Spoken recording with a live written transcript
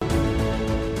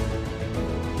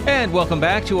And welcome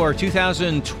back to our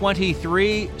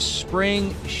 2023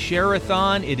 Spring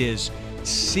Share-a-thon. It is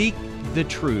Seek the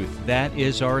Truth. That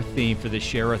is our theme for the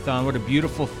Share-a-thon. What a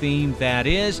beautiful theme that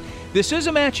is. This is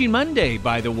a Matching Monday,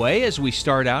 by the way, as we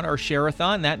start out our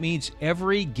Share-a-thon. That means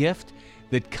every gift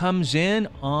that comes in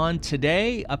on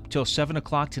today up till 7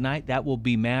 o'clock tonight, that will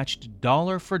be matched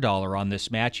dollar for dollar on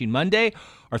this Matching Monday.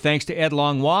 Our thanks to Ed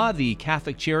Langlois, the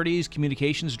Catholic Charities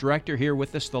Communications Director, here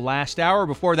with us the last hour.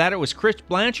 Before that, it was Chris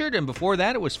Blanchard, and before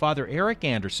that, it was Father Eric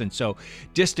Anderson. So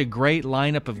just a great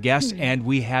lineup of guests, and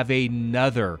we have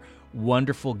another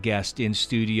wonderful guest in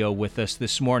studio with us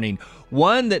this morning.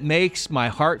 One that makes my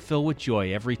heart fill with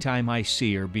joy every time I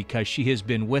see her, because she has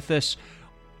been with us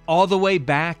all the way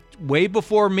back, way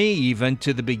before me even,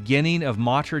 to the beginning of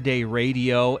Mater Dei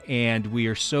Radio, and we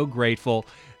are so grateful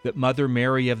that Mother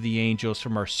Mary of the Angels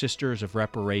from our Sisters of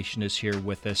Reparation is here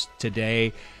with us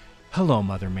today. Hello,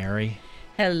 Mother Mary.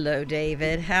 Hello,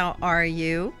 David. How are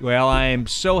you? Well, I am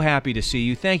so happy to see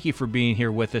you. Thank you for being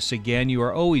here with us again. You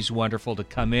are always wonderful to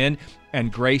come in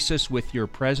and grace us with your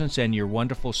presence and your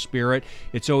wonderful spirit.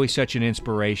 It's always such an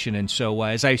inspiration. And so,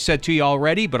 as I said to you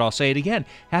already, but I'll say it again,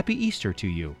 Happy Easter to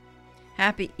you.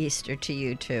 Happy Easter to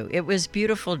you, too. It was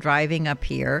beautiful driving up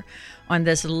here on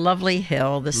this lovely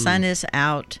hill. The sun is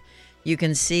out. You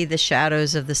can see the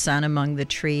shadows of the sun among the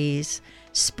trees.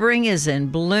 Spring is in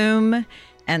bloom,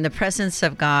 and the presence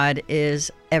of God is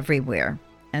everywhere.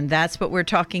 And that's what we're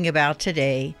talking about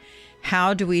today.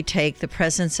 How do we take the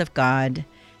presence of God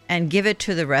and give it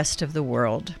to the rest of the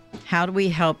world? How do we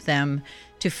help them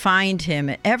to find Him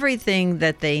in everything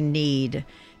that they need?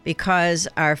 Because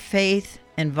our faith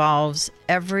involves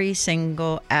every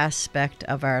single aspect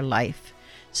of our life.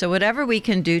 So whatever we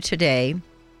can do today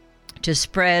to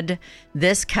spread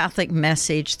this Catholic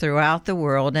message throughout the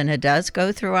world, and it does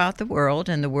go throughout the world,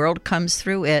 and the world comes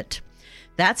through it,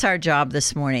 that's our job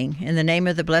this morning, in the name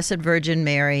of the Blessed Virgin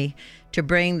Mary, to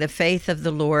bring the faith of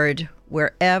the Lord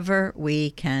wherever we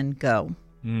can go.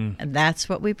 And that's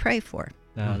what we pray for.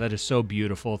 That is so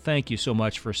beautiful. Thank you so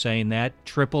much for saying that.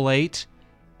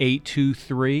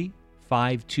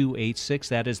 888-823-5286.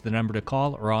 That is the number to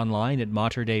call, or online at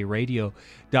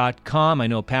materdeiradio.com. I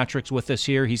know Patrick's with us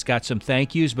here. He's got some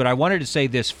thank yous, but I wanted to say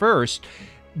this first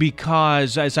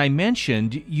because, as I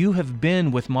mentioned, you have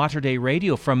been with Mater Dei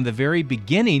Radio from the very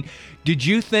beginning. Did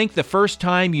you think the first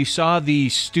time you saw the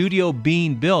studio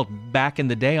being built back in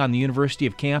the day on the University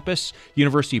of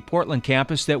Portland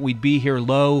campus, that we'd be here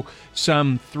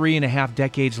some 3.5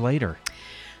 decades later?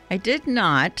 I did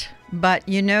not, but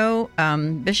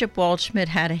Bishop Waldschmidt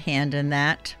had a hand in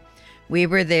that. We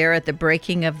were there at the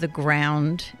breaking of the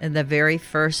ground in the very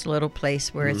first little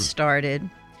place where it started.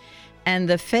 And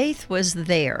the faith was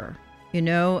there,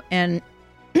 and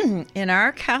in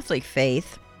our Catholic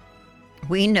faith,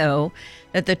 we know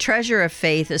that the treasure of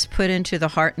faith is put into the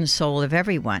heart and soul of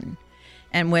everyone.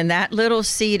 And when that little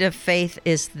seed of faith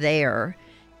is there,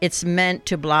 it's meant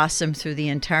to blossom through the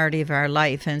entirety of our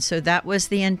life. And so that was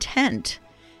the intent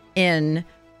in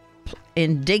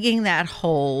digging that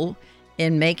hole,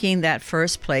 in making that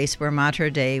first place where Mater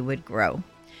Dei would grow.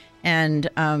 And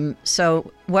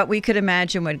so what we could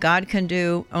imagine what God can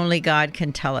do, only God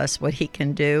can tell us what He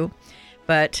can do.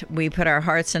 But we put our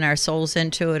hearts and our souls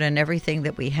into it and everything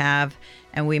that we have,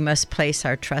 and we must place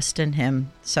our trust in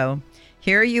Him. So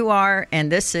here you are,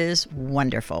 and this is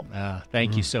wonderful.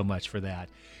 Thank you so much for that.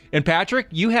 And Patrick,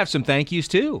 you have some thank yous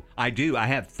too. I do. I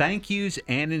have thank yous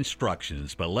and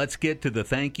instructions, but let's get to the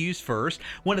thank yous first.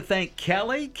 I want to thank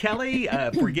Kelly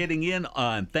for getting in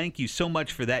on. Thank you so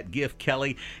much for that gift,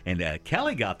 Kelly. And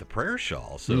Kelly got the prayer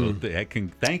shawl, so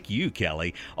thank you,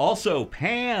 Kelly. Also,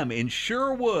 Pam in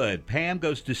Sherwood. Pam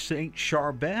goes to St.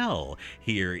 Charbel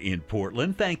here in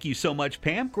Portland. Thank you so much,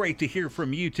 Pam. Great to hear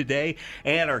from you today.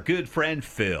 And our good friend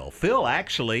Phil. Phil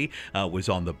actually was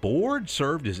on the board,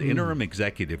 served as interim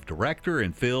executive director,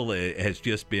 and Phil has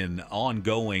just been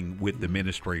ongoing with the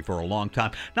ministry for a long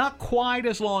time. Not quite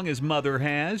as long as Mother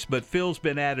has, but Phil's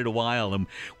been at it a while, and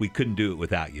we couldn't do it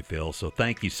without you, Phil. So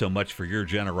thank you so much for your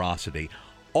generosity.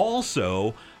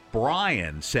 Also,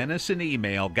 Brian sent us an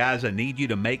email. Guys, I need you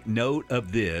to make note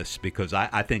of this because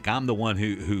I think I'm the one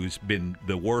who's been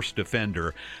the worst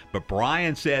offender. But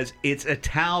Brian says it's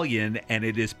Italian and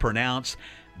it is pronounced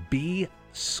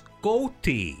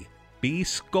biscotti.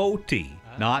 Biscotti,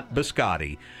 not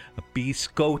biscotti.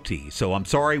 Biscotti. So I'm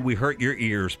sorry we hurt your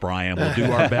ears, Brian. We'll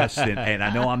do our best, and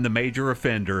I know I'm the major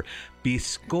offender.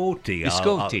 Biscotti.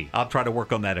 Biscotti. I'll try to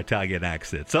work on that Italian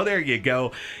accent. So there you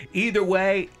go. Either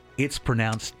way, It's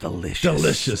pronounced delicious.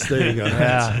 Delicious. There you go.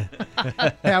 Yeah.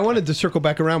 Hey, I wanted to circle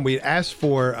back around. We asked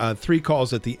for 3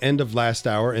 calls at the end of last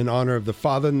hour in honor of the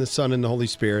Father and the Son and the Holy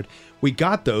Spirit. We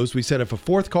got those. We said if a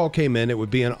 4th call came in, it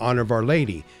would be in honor of Our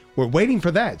Lady. We're waiting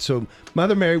for that. So,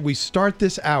 Mother Mary, we start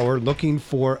this hour looking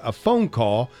for a phone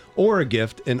call or a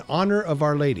gift in honor of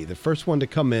Our Lady. The first one to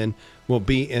come in will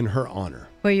be in her honor.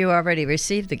 Well, you already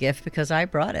received the gift because I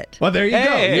brought it. Well, there you go.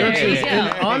 There You're you in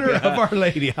honor of Our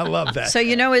Lady. I love that. So,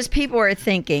 as people are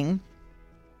thinking,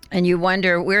 and you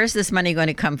wonder, where is this money going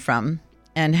to come from?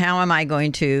 And how am I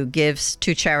going to give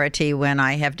to charity when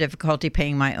I have difficulty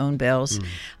paying my own bills?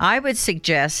 I would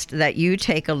suggest that you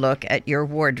take a look at your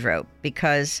wardrobe,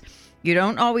 because you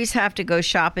don't always have to go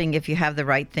shopping if you have the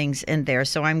right things in there.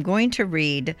 So I'm going to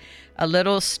read a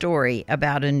little story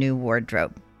about a new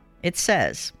wardrobe. It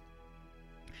says,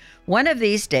 "One of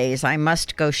these days I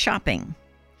must go shopping.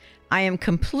 I am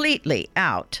completely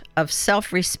out of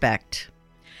self-respect.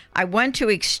 I want to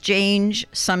exchange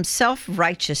some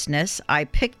self-righteousness I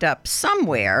picked up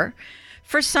somewhere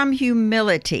for some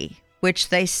humility, which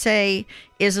they say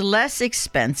is less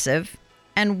expensive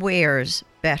and wears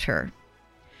better.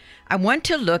 I want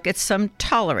to look at some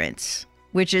tolerance,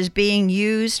 which is being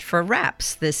used for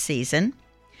wraps this season.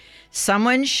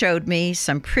 Someone showed me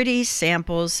some pretty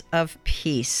samples of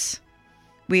peace.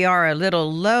 We are a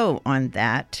little low on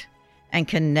that and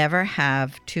can never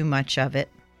have too much of it.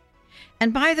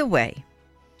 And by the way,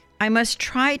 I must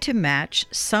try to match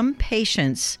some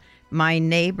patience my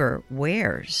neighbor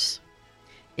wears.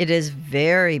 It is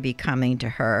very becoming to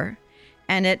her,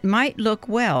 and it might look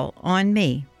well on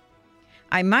me.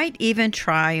 I might even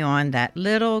try on that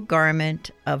little garment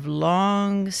of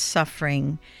long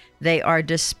suffering they are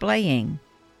displaying.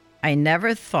 I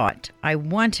never thought I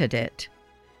wanted it,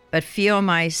 but feel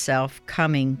myself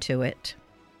coming to it.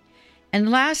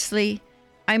 And lastly,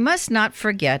 I must not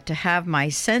forget to have my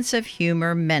sense of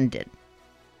humor mended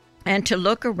and to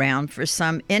look around for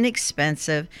some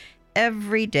inexpensive,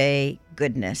 everyday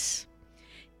goodness.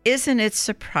 Isn't it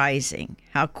surprising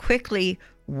how quickly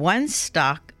one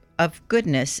stock of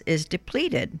goodness is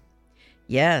depleted?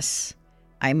 Yes,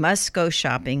 I must go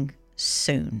shopping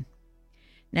soon."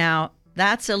 Now,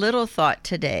 that's a little thought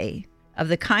today of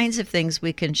the kinds of things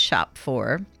we can shop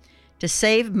for to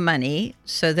save money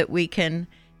so that we can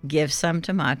give some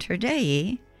to Mater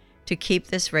Dei to keep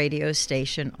this radio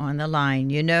station on the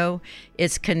line.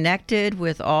 It's connected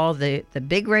with all the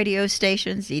big radio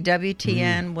stations,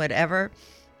 EWTN, whatever.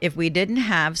 If we didn't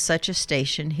have such a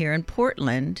station here in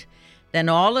Portland, then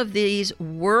all of these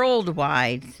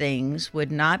worldwide things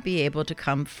would not be able to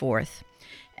come forth.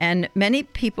 And many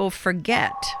people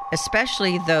forget,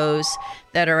 especially those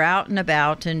that are out and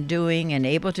about and doing and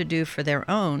able to do for their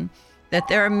own, that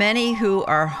there are many who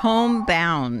are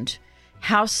homebound,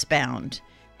 housebound,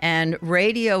 and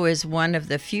radio is one of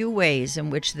the few ways in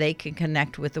which they can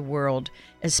connect with the world,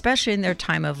 especially in their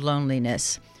time of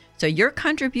loneliness. So your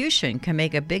contribution can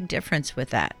make a big difference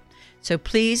with that. So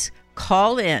please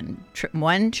call in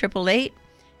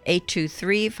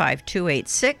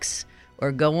 1-888-823-5286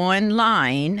 or go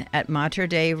online at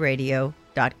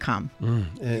materdeiradio.com.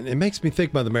 And it makes me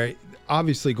think, Mother Mary,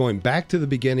 obviously going back to the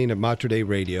beginning of Mater Dei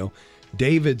Radio,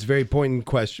 David's very important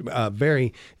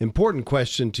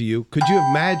question to you. Could you have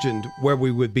imagined where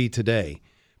we would be today?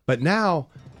 But now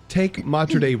take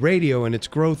Mater Dei Radio and its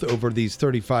growth over these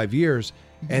 35 years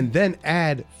and then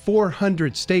add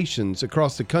 400 stations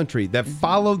across the country that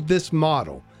followed this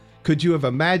model. Could you have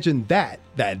imagined that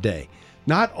day?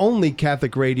 Not only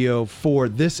Catholic radio for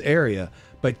this area,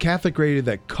 but Catholic radio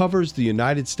that covers the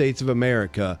United States of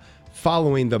America,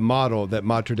 following the model that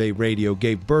Mater Dei Radio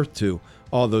gave birth to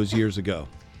all those years ago.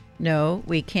 No,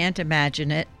 we can't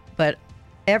imagine it, but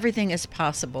everything is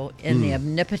possible in the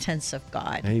omnipotence of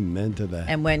God. Amen to that.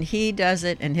 And when he does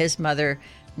it and his mother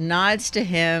nods to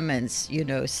him and,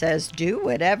 says, do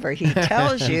whatever he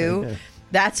tells you,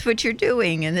 that's what you're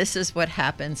doing. And this is what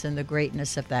happens in the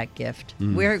greatness of that gift.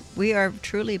 We are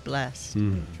truly blessed,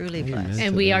 truly blessed.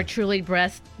 And we are truly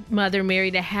blessed, Mother Mary,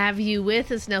 to have you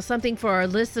with us. Now, something for our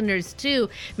listeners, too.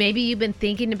 Maybe you've been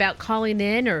thinking about calling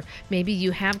in, or maybe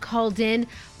you have called in.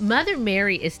 Mother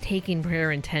Mary is taking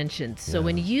prayer intentions. So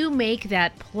when you make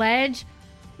that pledge,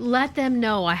 let them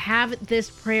know, I have this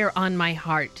prayer on my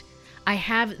heart. I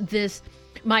have this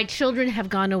My children have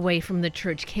gone away from the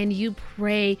church. Can you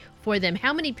pray for them?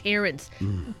 How many parents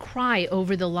cry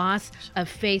over the loss of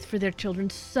faith for their children?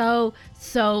 So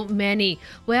many.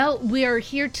 Well, we are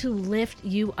here to lift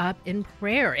you up in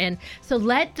prayer. And so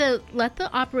let the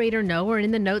operator know, or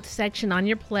in the notes section on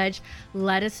your pledge,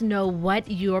 let us know what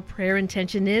your prayer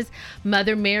intention is.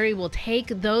 Mother Mary will take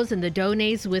those and the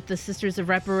donates with the Sisters of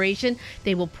Reparation.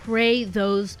 They will pray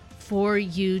those for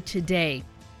you today.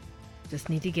 Just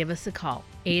need to give us a call.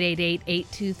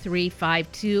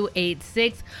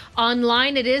 888-823-5286.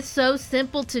 Online, it is so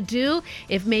simple to do.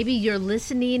 If maybe you're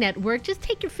listening at work, just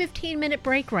take your 15-minute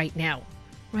break right now,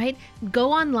 right?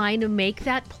 Go online and make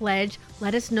that pledge.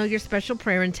 Let us know your special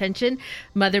prayer intention.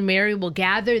 Mother Mary will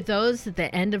gather those at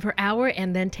the end of her hour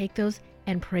and then take those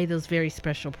and pray those very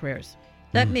special prayers.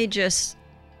 Let me just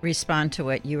respond to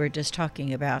what you were just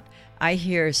talking about. I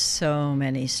hear so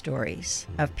many stories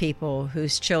of people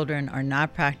whose children are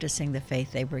not practicing the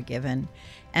faith they were given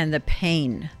and the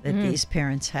pain that these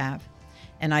parents have.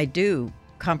 And I do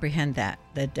comprehend that,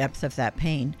 the depth of that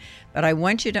pain. But I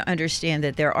want you to understand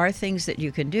that there are things that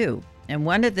you can do. And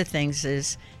one of the things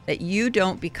is that you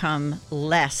don't become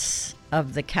less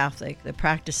of the Catholic, the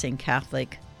practicing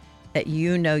Catholic that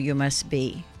you know you must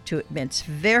be. It's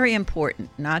very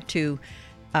important not to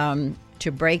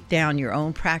break down your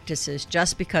own practices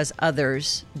just because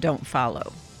others don't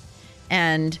follow.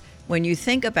 And when you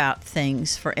think about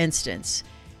things, for instance,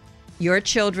 your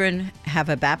children have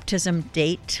a baptism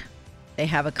date, they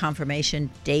have a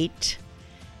confirmation date,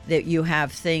 that you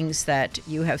have things that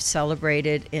you have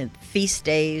celebrated in feast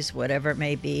days, whatever it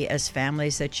may be, as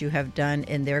families that you have done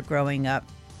in their growing up.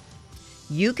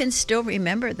 You can still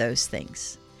remember those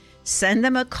things. Send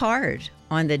them a card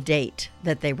on the date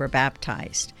that they were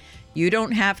baptized. You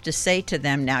don't have to say to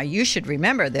them, now you should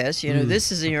remember this, this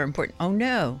is your important. Oh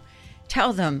no.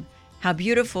 Tell them how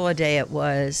beautiful a day it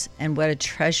was and what a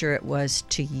treasure it was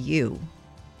to you.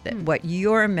 What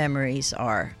your memories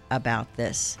are about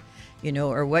this,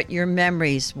 or what your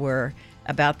memories were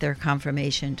about their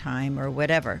confirmation time or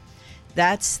whatever.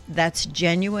 That's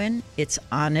genuine, it's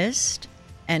honest,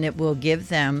 and it will give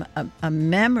them a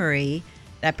memory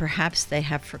that perhaps they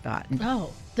have forgotten.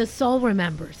 Oh, the soul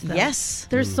remembers, though. Yes.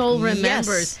 Their soul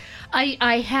remembers. Yes.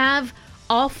 I have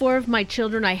all 4 of my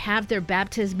children, I have their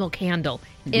baptismal candle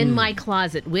in my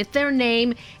closet with their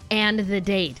name and the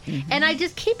date. And I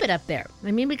just keep it up there.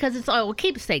 I mean, because it's all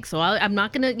keepsake. So I'm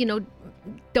not going to,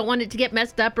 don't want it to get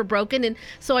messed up or broken. And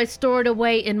so I store it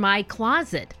away in my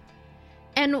closet.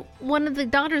 And one of the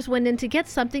daughters went in to get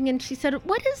something and she said,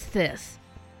 "What is this?"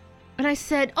 And I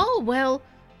said, "Oh, well,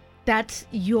 that's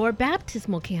your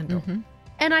baptismal candle."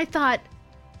 And I thought,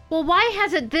 well, why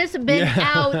hasn't this been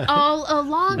out all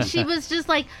along? She was just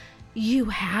like, "You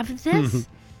have this?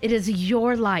 It is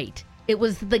your light. It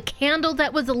was the candle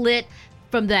that was lit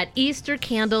from that Easter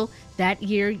candle that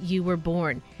year you were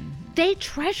born." They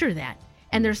treasure that.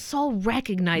 And their soul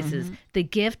recognizes the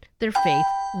gift their faith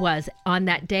was on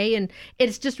that day. And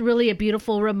it's just really a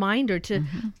beautiful reminder to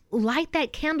light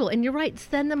that candle. And you're right,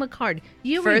 send them a card.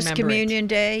 You First remember Communion it.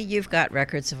 Day, you've got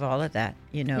records of all of that,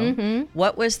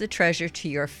 What was the treasure to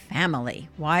your family?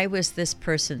 Why was this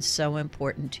person so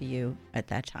important to you at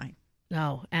that time?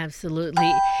 Oh, absolutely.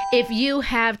 If you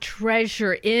have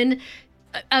treasure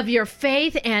of your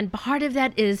faith, and part of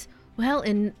that is, well,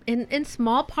 in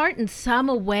small part, in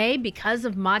some way, because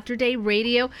of Mater Dei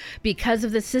Radio, because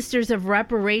of the Sisters of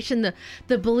Reparation,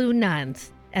 the Blue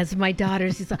Nuns, as my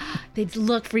daughters, they'd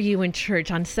look for you in church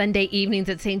on Sunday evenings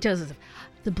at St. Joseph's.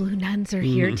 The Blue Nuns are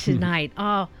here tonight.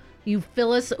 Oh, you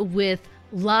fill us with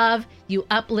love. You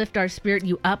uplift our spirit.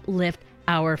 You uplift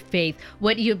our faith.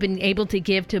 What you've been able to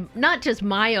give to not just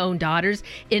my own daughters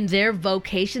in their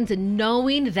vocations, and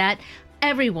knowing that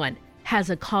everyone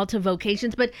has a call to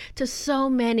vocations, but to so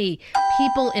many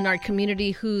people in our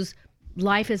community whose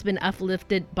life has been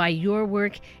uplifted by your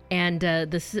work and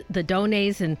the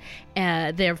donates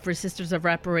and there for Sisters of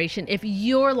Reparation. If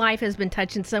your life has been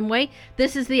touched in some way,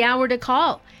 this is the hour to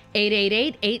call.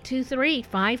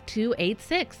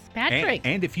 888-823-5286. Patrick.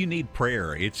 And if you need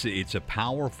prayer, it's a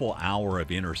powerful hour of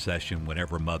intercession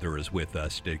whenever Mother is with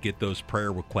us to get those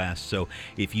prayer requests. So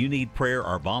if you need prayer,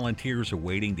 our volunteers are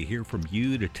waiting to hear from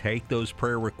you to take those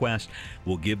prayer requests.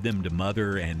 We'll give them to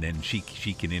Mother, and then she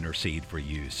can intercede for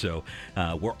you. So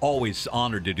we're always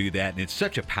honored to do that, and it's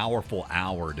such a powerful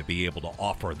hour to be able to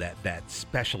offer that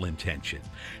special intention.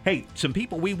 Hey, some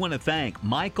people we want to thank.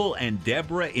 Michael and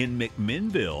Deborah in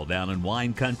McMinnville Hill down in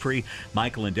Wine Country.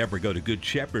 Michael and Deborah go to Good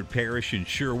Shepherd Parish in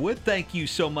Sherwood. Thank you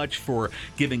so much for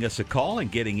giving us a call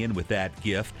and getting in with that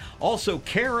gift. Also,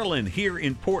 Carolyn here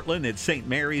in Portland at St.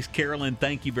 Mary's. Carolyn,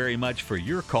 thank you very much for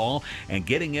your call and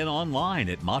getting in online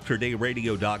at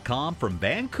materdeiradio.com. From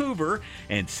Vancouver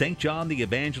and St. John the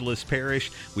Evangelist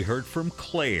Parish, we heard from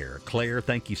Claire. Claire,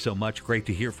 thank you so much. Great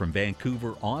to hear from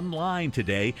Vancouver online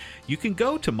today. You can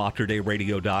go to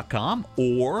materdeiradio.com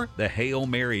or the Hail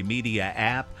Mary Media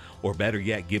app, or better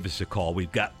yet, give us a call.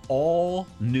 We've got all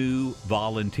new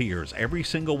volunteers. Every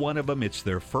single one of them, it's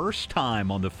their first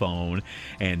time on the phone.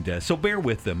 And so bear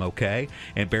with them, okay?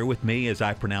 And bear with me as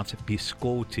I pronounce it,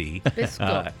 Biscotti.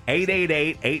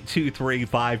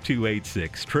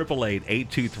 888-823-5286.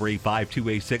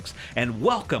 888-823-5286. And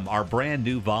welcome our brand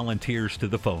new volunteers to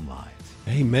the phone lines.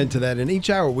 Amen to that. In each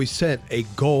hour, we set a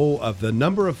goal of the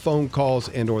number of phone calls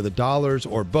and or the dollars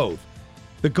or both.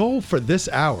 The goal for this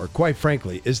hour, quite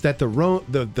frankly, is that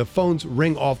the phones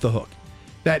ring off the hook.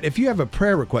 That if you have a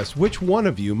prayer request, which one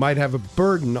of you might have a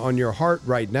burden on your heart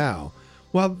right now?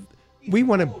 Well, we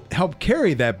want to help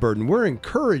carry that burden. We're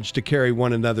encouraged to carry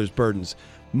one another's burdens.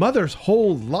 Mother's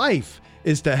whole life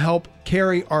is to help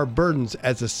carry our burdens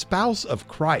as a spouse of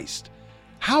Christ.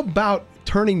 How about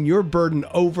turning your burden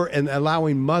over and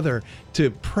allowing Mother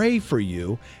to pray for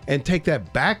you and take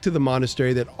that back to the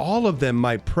monastery, that all of them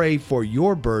might pray for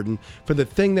your burden, for the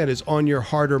thing that is on your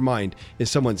heart or mind?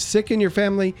 Is someone sick in your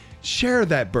family? Share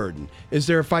that burden. Is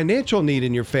there a financial need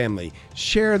in your family?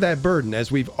 Share that burden.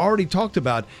 As we've already talked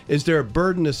about, is there a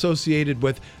burden associated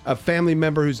with a family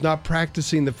member who's not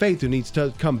practicing the faith, who needs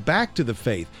to come back to the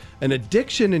faith? An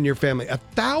addiction in your family,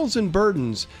 1,000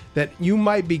 burdens that you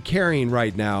might be carrying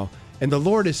right now. And the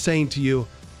Lord is saying to you,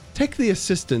 take the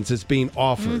assistance that's being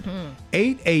offered.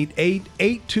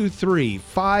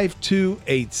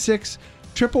 888-823-5286,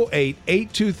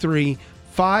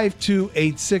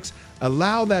 888-823-5286.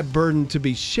 Allow that burden to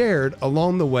be shared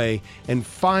along the way and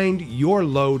find your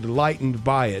load lightened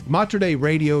by it.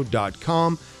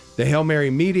 materdeiradio.com, the Hail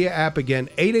Mary Media app, again,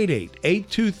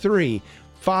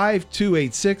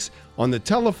 888-823-5286. On the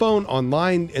telephone,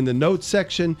 online, in the notes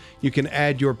section, you can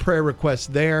add your prayer requests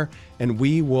there, and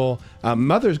we will,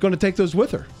 Mother's going to take those with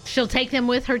her. She'll take them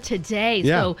with her today.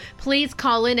 Yeah. So please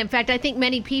call in. In fact, I think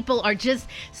many people are just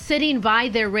sitting by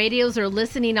their radios or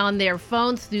listening on their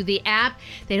phones through the app.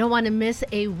 They don't want to miss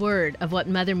a word of what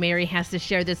Mother Mary has to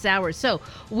share this hour. So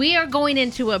we are going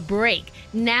into a break.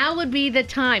 Now would be the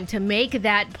time to make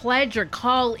that pledge or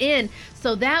call in,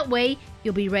 so that way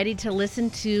you'll be ready to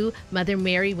listen to Mother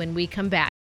Mary when we come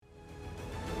back.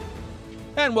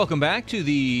 And welcome back to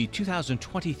the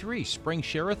 2023 Spring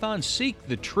Share-a-thon. Seek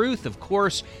the Truth, of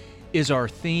course, is our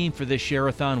theme for this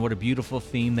Share-a-thon. What a beautiful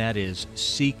theme that is.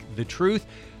 Seek the Truth.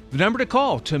 The number to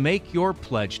call to make your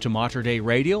pledge to Mater Dei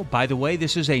Radio. By the way,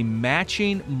 this is a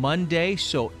matching Monday,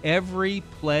 so every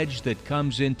pledge that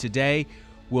comes in today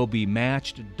will be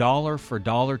matched dollar for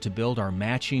dollar to build our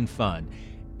matching fund.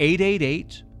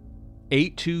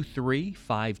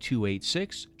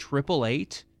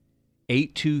 888-823-5286,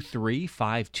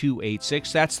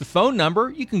 888-823-5286. That's the phone number.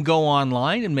 You can go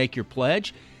online and make your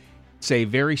pledge. It's a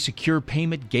very secure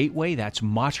payment gateway. That's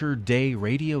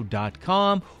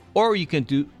materdeiradio.com. Or you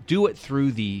can do it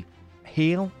through the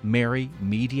Hail Mary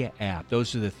Media app.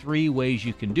 Those are the three ways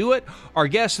you can do it. Our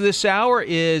guest this hour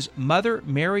is Mother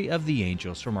Mary of the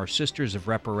Angels from our Sisters of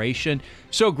Reparation.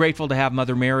 So grateful to have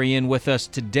Mother Mary in with us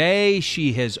today.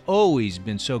 She has always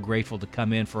been so grateful to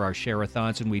come in for our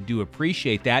share-a-thons, and we do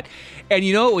appreciate that. And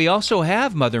you know, we also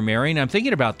have Mother Mary, and I'm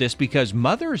thinking about this because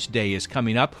Mother's Day is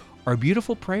coming up, our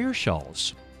beautiful prayer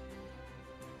shawls.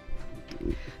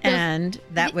 And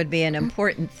that would be an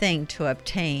important thing to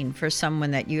obtain for someone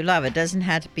that you love. It doesn't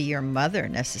have to be your mother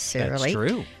necessarily.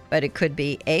 That's true. But it could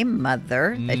be a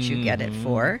mother that you get it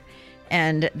for.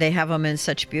 And they have them in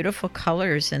such beautiful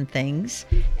colors and things.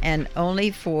 And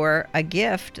only for a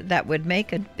gift that would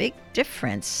make a big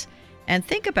difference. And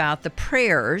think about the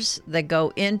prayers that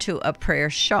go into a prayer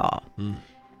shawl.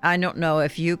 I don't know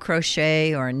if you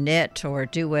crochet or knit or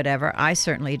do whatever. I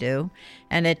certainly do.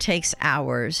 And it takes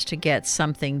hours to get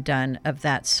something done of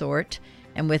that sort.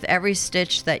 And with every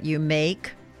stitch that you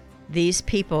make, these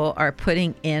people are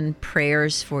putting in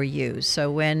prayers for you.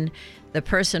 So when the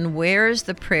person wears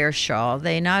the prayer shawl,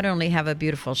 they not only have a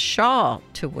beautiful shawl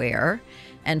to wear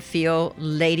and feel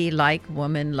ladylike,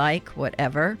 womanlike,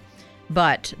 whatever,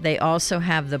 but they also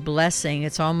have the blessing.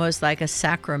 It's almost like a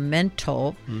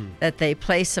sacramental that they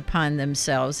place upon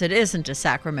themselves. It isn't a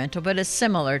sacramental, but it's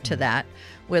similar to that,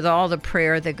 with all the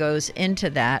prayer that goes into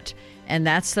that. And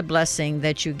that's the blessing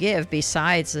that you give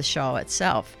besides the shawl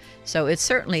itself. So it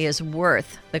certainly is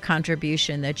worth the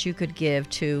contribution that you could give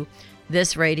to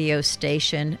this radio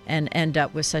station and end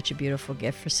up with such a beautiful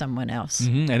gift for someone else.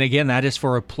 And again, that is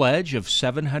for a pledge of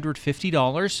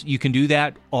 $750. You can do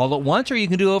that all at once, or you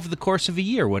can do it over the course of a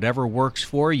year, whatever works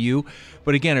for you.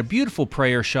 But again, a beautiful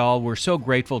prayer shawl. We're so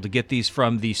grateful to get these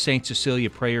from the St. Cecilia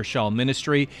Prayer Shawl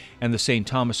Ministry and the St.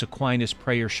 Thomas Aquinas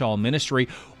Prayer Shawl Ministry.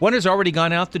 One has already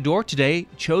gone out the door today,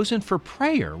 Chosen for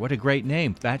Prayer. What a great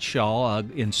name. That shawl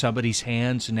in somebody's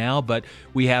hands now, but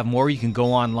we have more. You can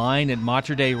go online at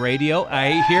Mater Dei Radio.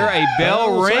 I hear a bell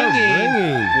Bells are ringing.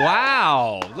 ringing.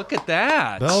 Wow, look at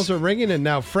that. Bells are ringing, and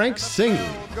now Frank's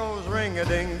singing. Goes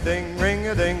ring-a-ding-ding,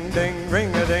 ring-a-ding-ding,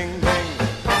 ring-a-ding-ding.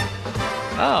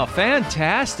 Oh,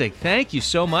 fantastic. Thank you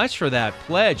so much for that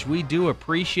pledge. We do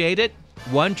appreciate it.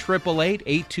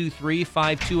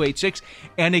 1-888-823-5286.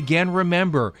 And again,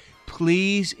 remember,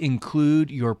 please include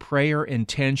your prayer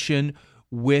intention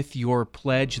with your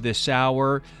pledge this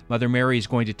hour. Mother Mary is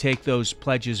going to take those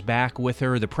pledges back with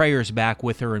her, the prayers back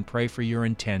with her, and pray for your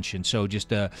intention. So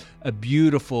just a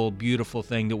beautiful, beautiful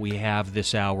thing that we have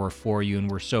this hour for you, and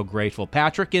we're so grateful.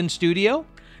 Patrick in studio?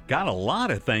 Got a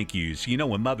lot of thank yous. You know,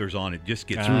 when Mother's on, it just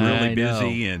gets I really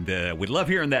busy, know. and we love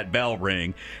hearing that bell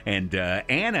ring. And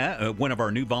Anna, one of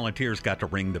our new volunteers, got to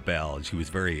ring the bell, and she was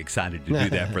very excited to do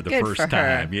that for the Good first for her.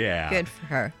 time. Yeah. Good for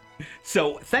her.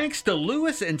 So thanks to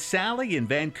Lewis and Sally in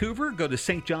Vancouver. Go to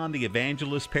St. John the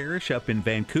Evangelist Parish up in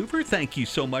Vancouver. Thank you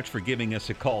so much for giving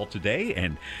us a call today,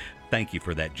 and thank you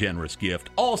for that generous gift.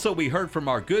 Also, we heard from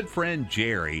our good friend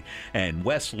Jerry, and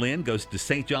Wes Lynn goes to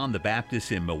St. John the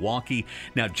Baptist in Milwaukee.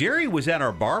 Now, Jerry was at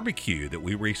our barbecue that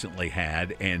we recently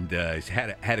had, and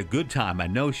had a good time. I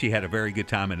know she had a very good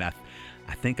time, and I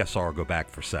think I saw her go back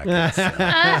for seconds.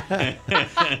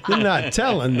 You're not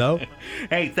telling, though.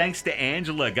 Hey, thanks to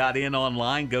Angela. Got in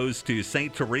online, goes to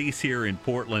St. Therese here in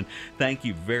Portland. Thank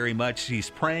you very much. She's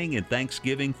praying in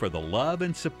thanksgiving for the love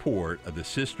and support of the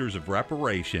Sisters of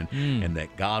Reparation, and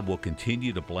that God will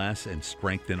continue to bless and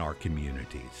strengthen our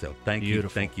community. So thank you.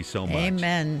 Thank you so much.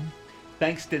 Amen.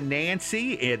 Thanks to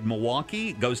Nancy in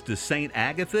Milwaukee. Goes to St.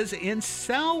 Agatha's in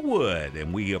Selwood.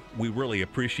 And we really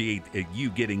appreciate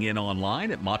you getting in online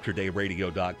at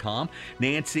materdeiradio.com.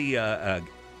 Nancy, I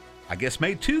guess,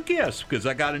 made two gifts, because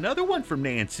I got another one from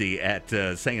Nancy at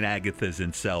St. Agatha's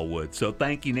in Selwood. So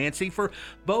thank you, Nancy, for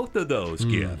both of those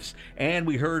gifts. And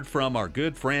we heard from our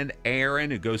good friend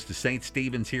Aaron, who goes to St.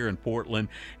 Stephen's here in Portland,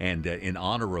 and in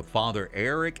honor of Father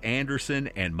Eric Anderson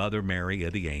and Mother Mary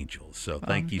of the Angels. So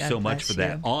thank you God so much bless for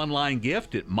that you. online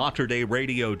gift at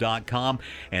materdeiradio.com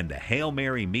and the Hail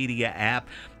Mary Media app.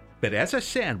 But as I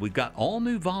said, we've got all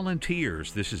new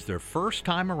volunteers. This is their first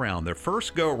time around, their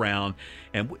first go-round,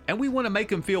 and we want to make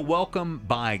them feel welcome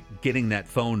by getting that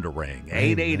phone to ring.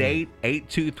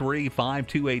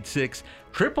 888-823-5286,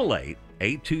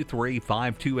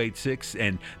 888-823-5286,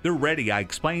 and they're ready. I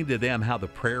explained to them how the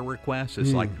prayer request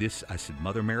is like this. I said,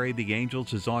 Mother Mary of the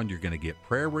Angels is on. You're going to get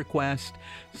prayer requests.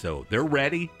 So they're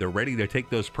ready. They're ready to take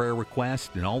those prayer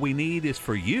requests, and all we need is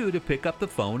for you to pick up the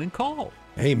phone and call.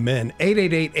 Amen.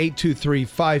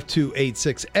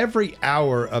 888-823-5286. Every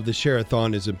hour of the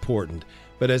Share-a-thon is important.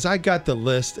 But as I got the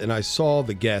list and I saw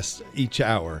the guests each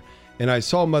hour, and I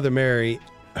saw Mother Mary,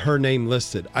 her name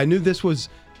listed, I knew this was,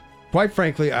 quite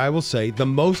frankly, I will say, the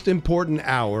most important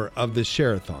hour of the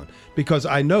Share-a-thon. Because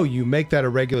I know you make that a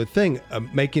regular thing,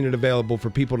 making it available for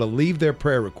people to leave their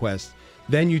prayer requests.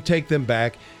 Then you take them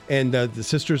back, and the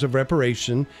Sisters of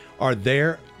Reparation are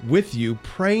there with you,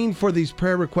 praying for these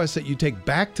prayer requests that you take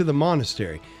back to the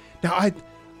monastery. Now,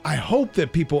 I hope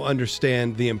that people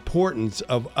understand the importance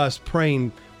of us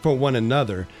praying for one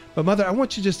another. But Mother, I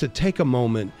want you just to take a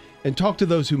moment and talk to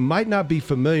those who might not be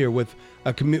familiar with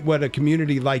what a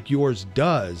community like yours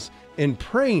does in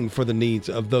praying for the needs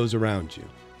of those around you.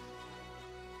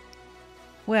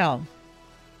 Well,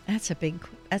 that's a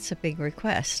big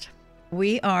request.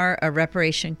 We are a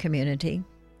reparation community.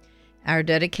 Our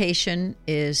dedication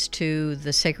is to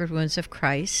the Sacred Wounds of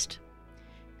Christ,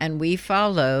 and we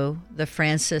follow the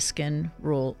Franciscan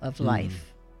rule of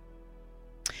life.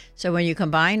 So when you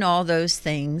combine all those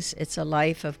things, it's a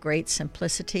life of great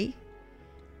simplicity.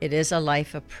 It is a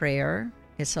life of prayer.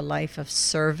 It's a life of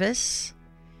service.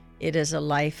 It is a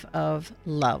life of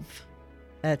love.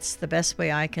 That's the best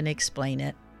way I can explain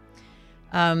it.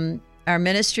 Our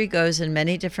ministry goes in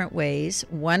many different ways.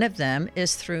 One of them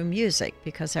is through music,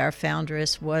 because our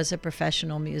foundress was a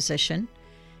professional musician.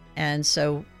 And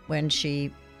so when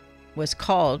she was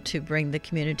called to bring the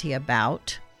community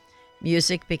about,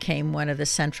 music became one of the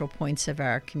central points of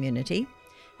our community.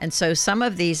 And so some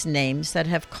of these names that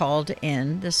have called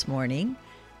in this morning,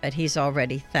 that he's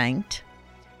already thanked,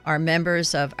 are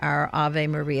members of our Ave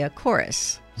Maria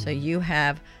chorus. So you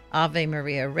have Ave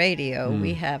Maria Radio,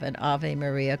 we have an Ave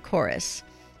Maria chorus.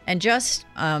 And just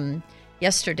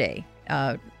yesterday,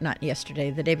 not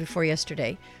yesterday, the day before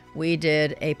yesterday, we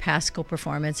did a Paschal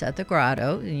performance at the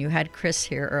Grotto, and you had Chris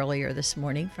here earlier this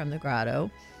morning from the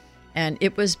Grotto, and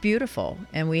it was beautiful.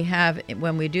 And we have,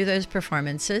 when we do those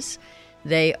performances,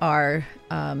 they are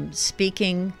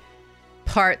speaking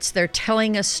parts, they're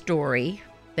telling a story,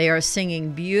 they are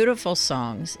singing beautiful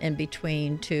songs in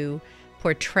between to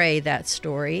portray that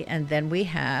story, and then we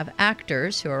have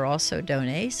actors who are also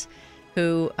dones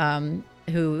who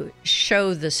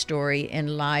show the story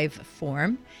in live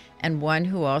form, and one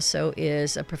who also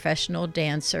is a professional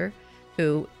dancer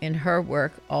who in her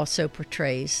work also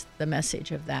portrays the message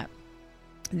of that.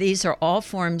 These are all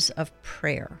forms of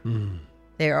prayer.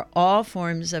 They are all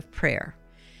forms of prayer.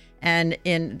 And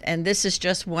this is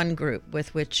just one group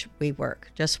with which we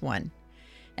work, just one.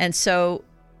 And so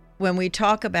when we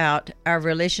talk about our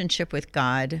relationship with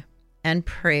God and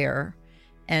prayer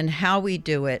and how we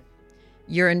do it,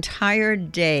 your entire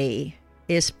day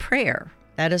is prayer.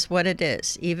 That is what it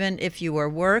is. Even if you are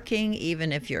working,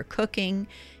 even if you're cooking,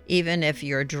 even if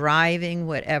you're driving,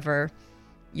 whatever,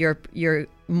 your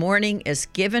morning is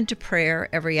given to prayer,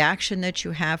 every action that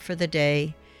you have for the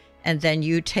day, and then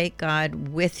you take God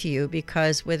with you,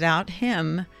 because without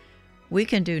him, we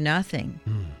can do nothing.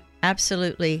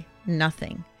 Absolutely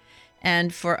nothing.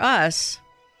 And for us,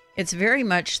 it's very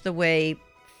much the way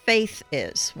faith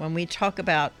is. When we talk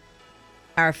about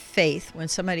our faith, when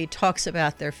somebody talks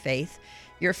about their faith,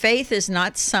 your faith is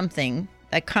not something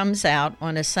that comes out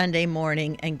on a Sunday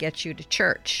morning and gets you to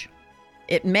church.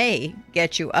 It may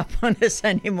get you up on a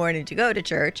Sunday morning to go to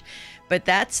church, but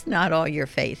that's not all your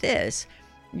faith is.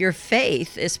 Your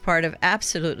faith is part of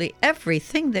absolutely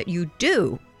everything that you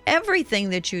do, everything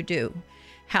that you do.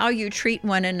 How you treat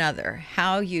one another,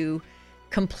 how you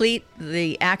complete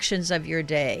the actions of your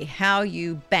day, how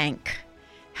you bank,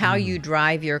 how you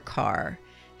drive your car,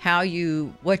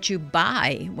 what you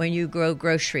buy when you go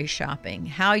grocery shopping,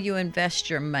 how you invest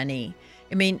your money.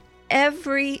 I mean,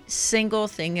 every single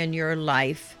thing in your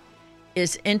life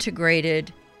is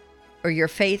integrated, or your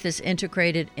faith is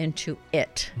integrated into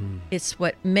it. It's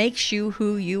what makes you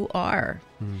who you are.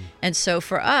 And so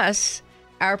for us,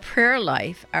 our prayer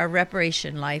life, our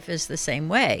reparation life is the same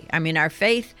way. I mean, our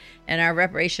faith and our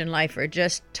reparation life are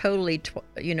just totally,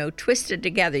 twisted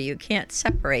together. You can't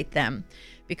separate them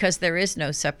because there is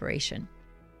no separation.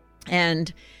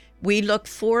 And we look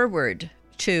forward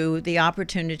to the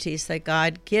opportunities that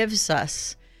God gives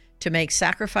us to make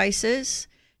sacrifices,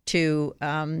 to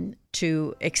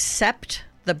accept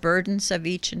the burdens of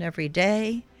each and every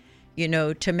day,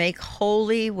 to make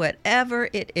holy whatever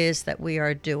it is that we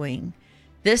are doing.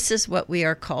 This is what we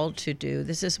are called to do.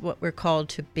 This is what we're called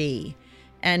to be.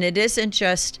 And it isn't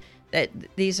just that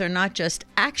these are not just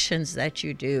actions that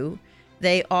you do.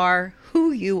 They are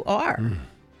who you are.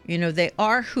 They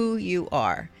are who you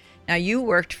are. Now, you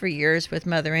worked for years with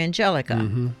Mother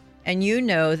Angelica. And you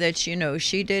know that, she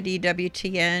did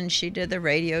EWTN, she did the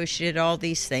radio, she did all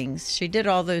these things. She did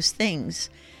all those things.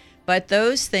 But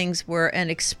those things were an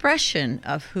expression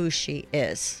of who she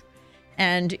is.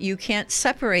 And you can't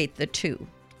separate the two.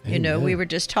 Amen. We were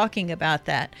just talking about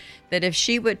that if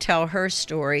she would tell her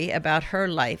story about her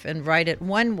life and write it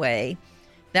one way,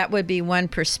 that would be one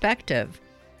perspective.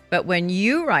 But when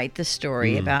you write the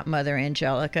story about Mother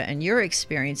Angelica and your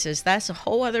experiences, that's a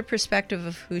whole other perspective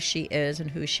of who she is and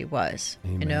who she was.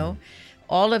 Amen.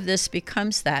 All of this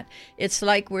becomes that. It's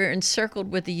like we're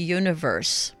encircled with the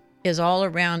universe is all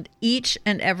around each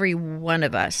and every one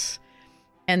of us.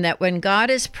 And that when God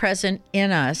is present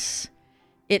in us,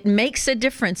 it makes a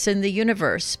difference in the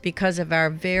universe because of our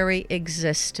very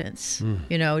existence,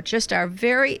 just our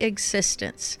very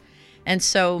existence. And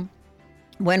so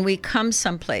when we come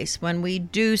someplace, when we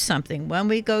do something, when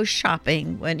we go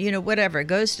shopping, when, whatever,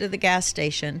 goes to the gas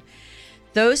station,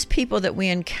 those people that we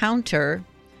encounter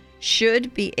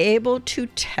should be able to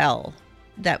tell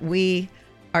that we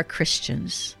are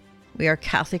Christians. We are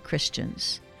Catholic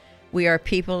Christians. We are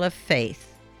people of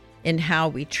faith in how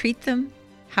we treat them,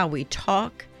 how we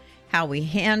talk, how we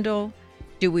handle.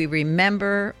 Do we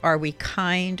remember? Are we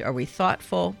kind? Are we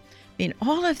thoughtful? I mean,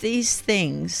 all of these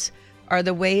things are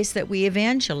the ways that we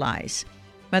evangelize.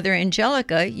 Mother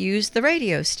Angelica used the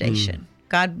radio station.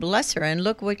 God bless her, and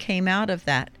look what came out of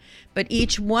that. But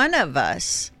each one of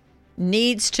us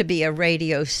needs to be a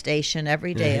radio station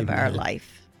every day of our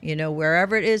life.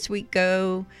 Wherever it is we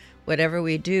go, whatever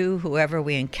we do, whoever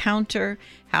we encounter,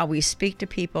 how we speak to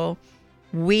people,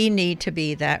 we need to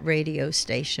be that radio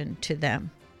station to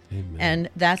them. Amen. And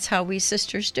that's how we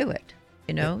sisters do it.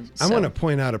 you know. I want to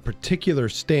point out a particular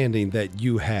standing that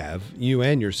you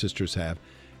and your sisters have,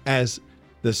 as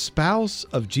the spouse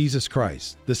of Jesus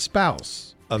Christ. The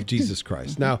spouse of Jesus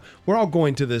Christ. Now, we're all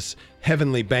going to this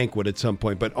heavenly banquet at some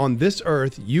point, but on this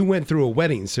earth, you went through a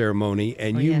wedding ceremony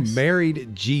and you yes.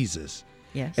 married Jesus.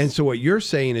 Yes. And so what you're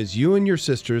saying is you and your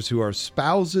sisters, who are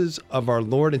spouses of our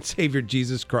Lord and Savior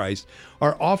Jesus Christ,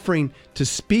 are offering to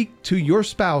speak to your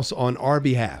spouse on our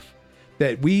behalf.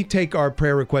 That we take our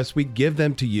prayer requests, we give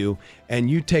them to you, and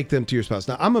you take them to your spouse.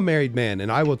 Now, I'm a married man, and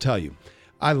I will tell you,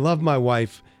 I love my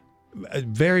wife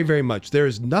very, very much. There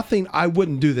is nothing I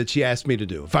wouldn't do that she asked me to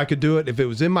do. If I could do it, if it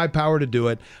was in my power to do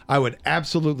it, I would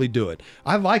absolutely do it.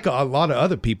 I like a lot of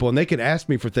other people, and they can ask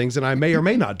me for things, and I may or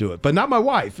may not do it, but not my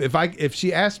wife. If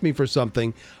she asks me for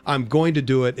something, I'm going to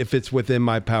do it if it's within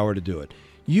my power to do it.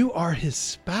 You are his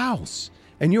spouse,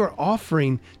 and you are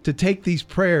offering to take these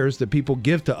prayers that people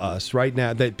give to us right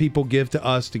now, that people give to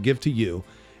us to give to you,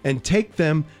 and take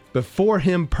them before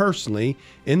him personally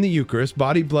in the Eucharist,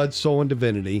 body, blood, soul, and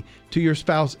divinity, to your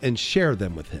spouse and share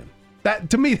them with him. That,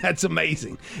 to me, that's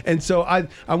amazing. And so I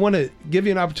want to give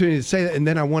you an opportunity to say that, and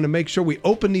then I want to make sure we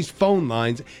open these phone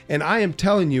lines. And I am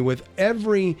telling you, with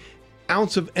every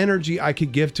ounce of energy I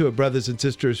could give to our brothers and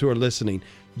sisters who are listening,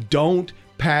 don't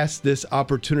pass this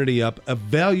opportunity up.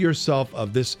 Avail yourself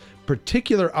of this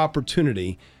particular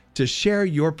opportunity to share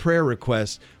your prayer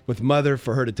requests with Mother,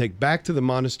 for her to take back to the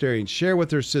monastery and share with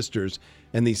her sisters.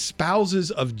 And these spouses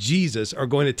of Jesus are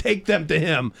going to take them to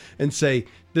him and say,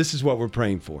 this is what we're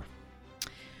praying for.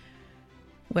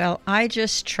 Well, I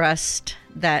just trust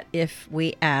that if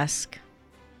we ask,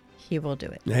 he will do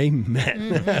it.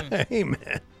 Amen. Mm-hmm.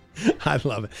 Amen. I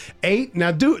love it.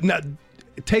 Now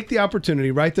take the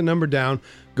opportunity, write the number down,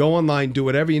 go online, do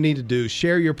whatever you need to do.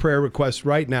 Share your prayer requests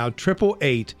right now.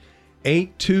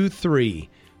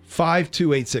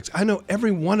 888-823-5286. I know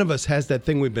every one of us has that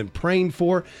thing we've been praying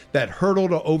for, that hurdle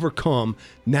to overcome.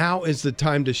 Now is the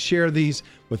time to share these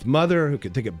with Mother, who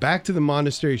can take it back to the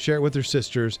monastery, share it with her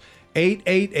sisters.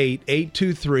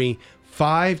 888-823-5286,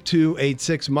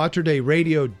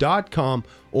 materdeiradio.com,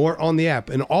 or on the app.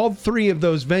 In all three of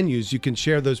those venues, you can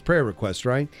share those prayer requests,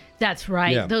 right? That's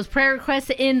right. Yeah. Those prayer requests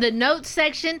in the notes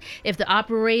section. If the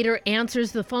operator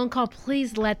answers the phone call,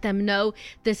 please let them know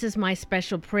this is my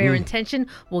special prayer intention.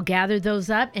 We'll gather those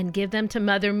up and give them to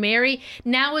Mother Mary.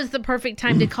 Now is the perfect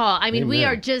time to call. I mean, we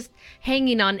are just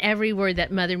hanging on every word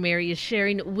that Mother Mary is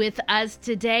sharing with us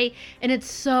today, and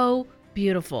it's so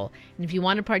beautiful. And if you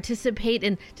want to participate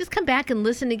and just come back and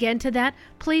listen again to that,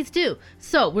 please do.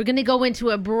 So we're going to go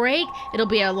into a break. It'll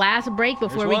be our last break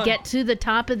before we get to the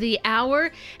top of the hour.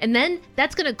 And then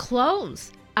that's going to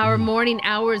close our morning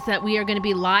hours that we are going to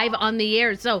be live on the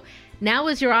air. So now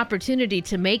is your opportunity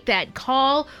to make that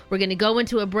call. We're going to go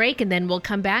into a break, and then we'll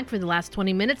come back for the last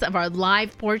 20 minutes of our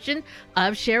live portion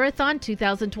of Share-a-thon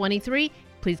 2023.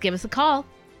 Please give us a call.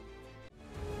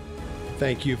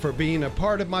 Thank you for being a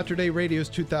part of Mater Dei Radio's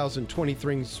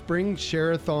 2023 Spring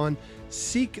Share-a-thon.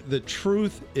 Seek the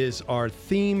Truth is our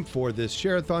theme for this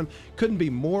Share-a-thon. Couldn't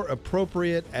be more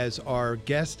appropriate, as our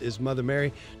guest is Mother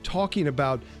Mary, talking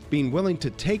about being willing to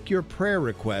take your prayer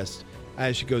requests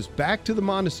as she goes back to the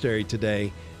monastery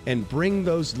today and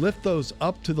lift those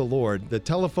up to the Lord. The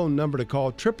telephone number to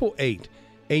call,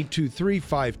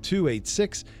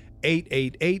 888-823-5286.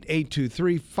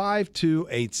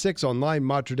 888-823-5286, online,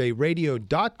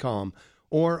 materdeiradio.com,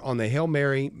 or on the Hail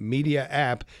Mary Media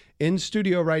app. In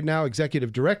studio right now,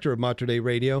 Executive Director of Mater Dei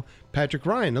Radio, Patrick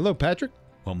Ryan. Hello, Patrick.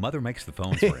 Well, Mother makes the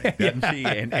phones ring, doesn't she?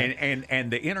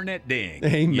 And the internet ding.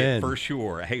 Amen. Yeah, for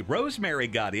sure. Hey, Rosemary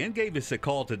got in, gave us a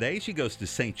call today. She goes to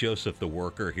St. Joseph the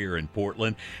Worker here in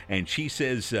Portland, and she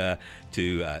says to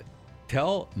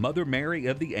tell Mother Mary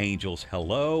of the Angels,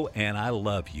 hello, and I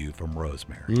love you, from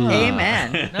Rosemary.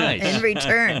 Amen. Nice. In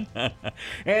return.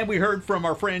 And we heard from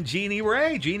our friend Jeannie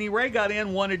Ray. Jeannie Ray got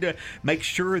in, wanted to make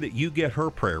sure that you get her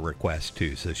prayer request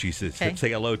too. So she says,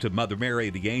 say hello to Mother Mary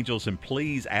of the Angels, and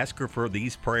please ask her for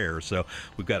these prayers. So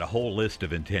we've got a whole list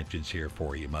of intentions here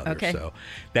for you, Mother. Okay. So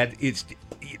that it's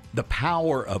the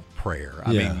power of prayer.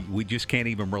 I mean, we just can't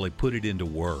even really put it into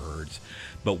words.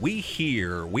 But we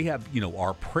have,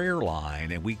 our prayer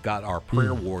line, and we've got our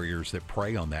prayer warriors that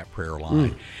pray on that prayer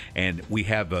line. And we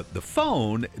have the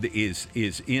phone that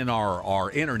is in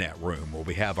our internet room, where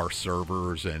we have our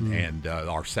servers and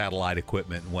our satellite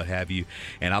equipment and what have you.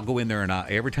 And I'll go in there, and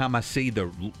every time I see the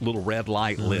little red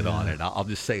light lit on it, I'll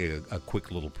just say a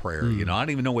quick little prayer. I don't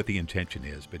even know what the intention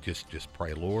is, but just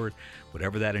pray, Lord,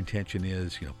 whatever that intention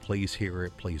is, please hear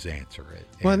it, please answer it.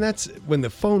 And that's when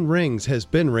the phone has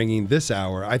been ringing this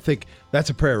hour. I think that's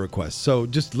a prayer request. So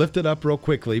just lift it up up real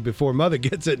quickly before Mother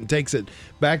gets it and takes it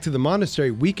back to the monastery.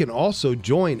 We can also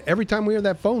join every time we hear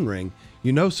that phone ring.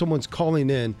 You know someone's calling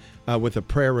in with a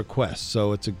prayer request.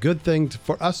 So it's a good thing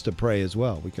for us to pray as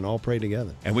well. We can all pray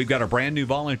together. And we've got our brand new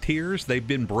volunteers. They've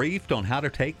been briefed on how to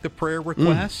take the prayer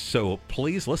requests. So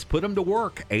please, let's put them to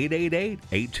work.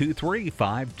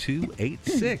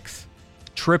 888-823-5286.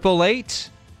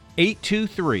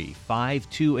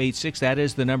 888-823-5286. That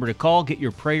is the number to call. Get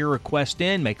your prayer request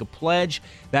in. Make a pledge.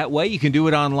 That way you can do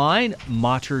it online,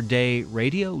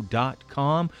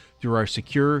 matterdayradio.com, through our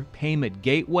secure payment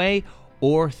gateway,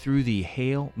 or through the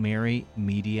Hail Mary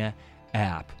Media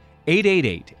app.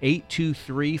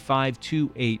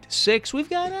 888-823-5286. We've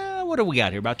got, what do we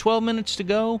got here? About 12 minutes to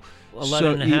go?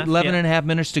 11 and a half. 11 and a half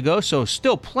minutes to go. So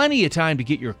still plenty of time to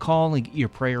get your call and get your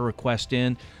prayer request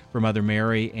in for Mother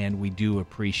Mary, and we do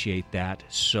appreciate that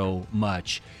so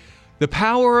much. The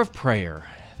power of prayer.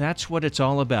 That's what it's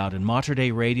all about. And Mater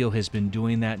Dei Radio has been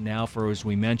doing that now for, as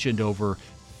we mentioned, over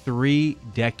 3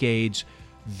 decades.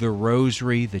 The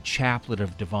Rosary, the Chaplet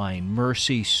of Divine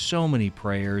Mercy, so many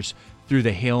prayers through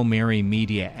the Hail Mary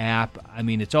Media app. I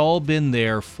mean, it's all been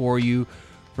there for you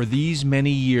for these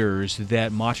many years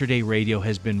that Mater Dei Radio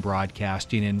has been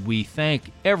broadcasting, and we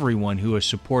thank everyone who has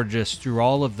supported us through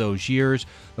all of those years.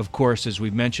 Of course, as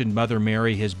we mentioned, Mother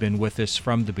Mary has been with us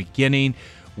from the beginning,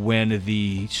 when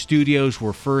the studios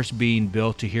were first being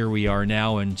built, to here we are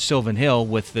now in Sylvan Hill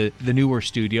with the newer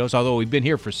studios, although we've been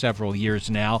here for several years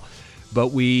now.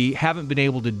 But we haven't been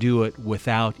able to do it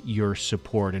without your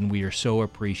support, and we are so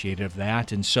appreciative of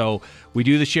that. And so we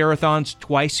do the Share-a-thons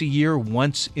twice a year,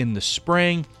 once in the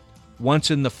spring, once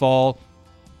in the fall.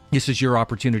 This is your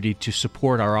opportunity to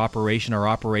support our operation, our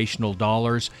operational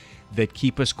dollars that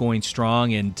keep us going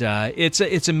strong. And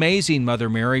it's amazing, Mother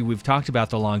Mary. We've talked about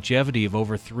the longevity of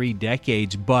over 3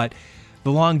 decades, but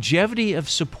the longevity of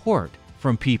support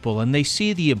from people, and they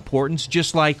see the importance,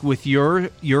 just like with your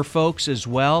folks as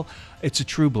well. It's a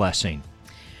true blessing.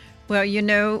 Well, you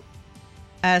know,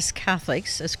 as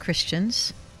Catholics, as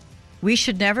Christians, we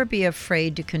should never be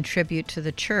afraid to contribute to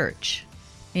the church.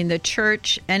 In the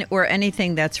church, or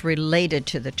anything that's related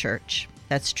to the church,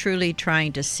 that's truly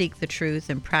trying to seek the truth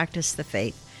and practice the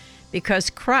faith. Because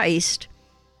Christ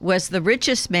was the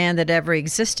richest man that ever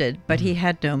existed, but he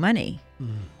had no money.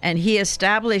 And he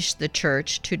established the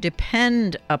church to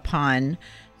depend upon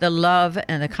the love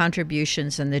and the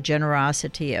contributions and the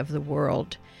generosity of the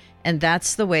world. And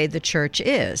that's the way the church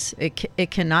is.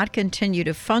 It cannot continue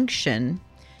to function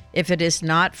if it is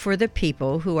not for the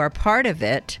people who are part of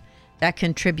it that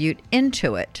contribute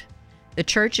into it. The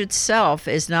church itself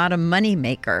is not a money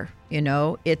maker. You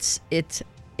know, its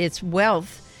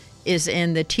wealth is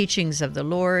in the teachings of the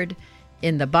Lord,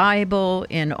 in the Bible,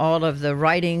 in all of the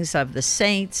writings of the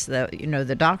saints,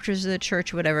 the doctors of the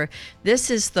church, whatever. This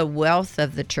is the wealth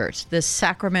of the church. This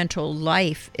sacramental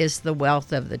life is the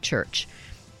wealth of the church.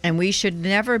 And we should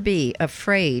never be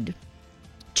afraid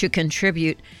to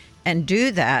contribute and do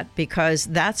that, because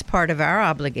that's part of our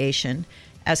obligation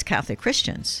as Catholic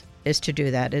Christians, is to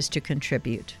do that, is to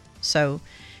contribute. So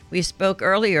we spoke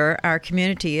earlier, our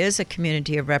community is a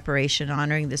community of reparation,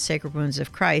 honoring the sacred wounds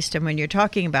of Christ. And when you're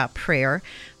talking about prayer,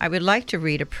 I would like to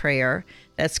read a prayer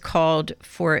that's called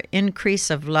For Increase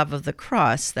of Love of the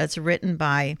Cross. That's written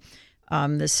by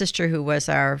the sister who was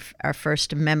our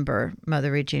first member,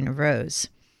 Mother Regina Rose.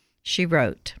 She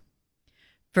wrote,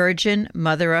 Virgin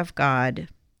Mother of God,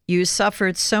 you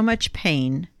suffered so much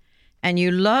pain, and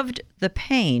you loved the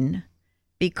pain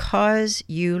because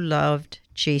you loved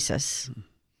Jesus.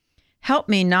 Help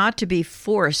me not to be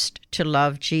forced to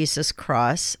love Jesus'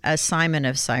 cross, as Simon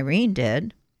of Cyrene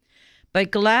did,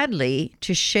 but gladly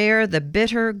to share the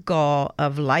bitter gall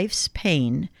of life's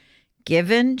pain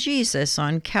given Jesus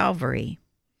on Calvary.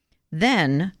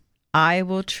 Then I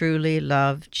will truly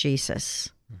love Jesus.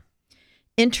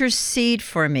 Intercede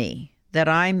for me that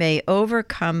I may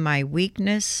overcome my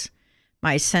weakness,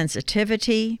 my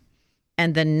sensitivity,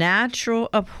 and the natural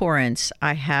abhorrence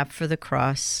I have for the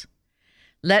cross.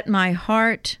 Let my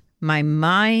heart, my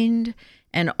mind,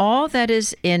 and all that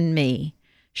is in me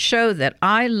show that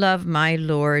I love my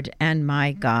Lord and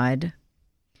my God.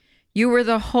 You were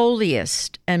the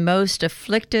holiest and most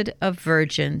afflicted of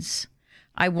virgins.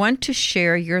 I want to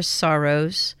share your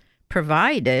sorrows,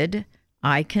 provided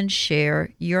I can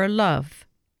share your love.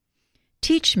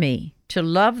 Teach me to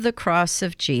love the cross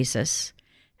of Jesus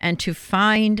and to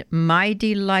find my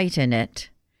delight in it,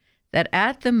 that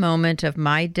at the moment of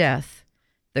my death,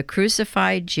 the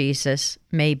crucified Jesus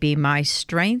may be my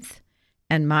strength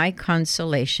and my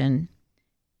consolation.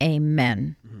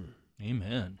 Amen.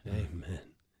 Amen. Amen.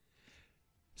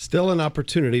 Still an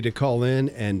opportunity to call in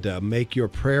and make your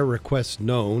prayer requests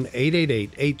known.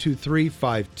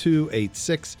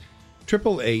 888-823-5286,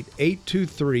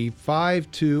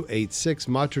 888-823-5286,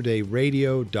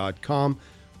 MatreDayRadio.com.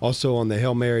 Also on the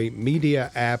Hail Mary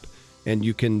Media app, and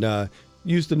you can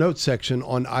use the notes section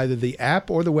on either the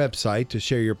app or the website to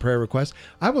share your prayer requests.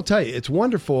 I will tell you, it's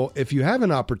wonderful if you have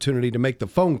an opportunity to make the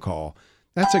phone call.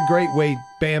 That's a great way.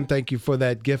 Bam, thank you for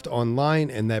that gift online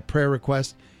and that prayer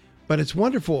request. But it's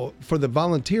wonderful for the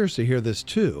volunteers to hear this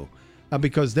too,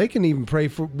 because they can even pray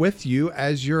with you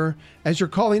as you're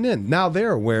calling in. Now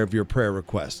they're aware of your prayer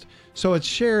request. So it's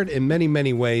shared in many,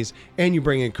 many ways, and you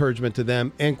bring encouragement to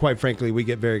them. And quite frankly, we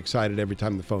get very excited every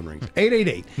time the phone rings.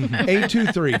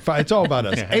 888-823, it's all about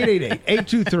us.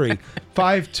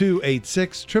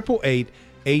 888-823-5286,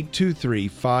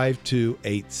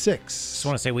 888-823-5286. Just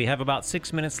want to say we have about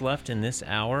 6 minutes left in this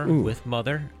hour with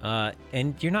Mother.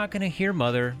 And you're not going to hear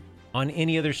Mother on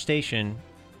any other station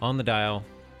on the dial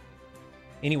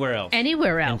anywhere else.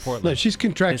 Anywhere in else. Portland. No, she's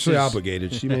contractually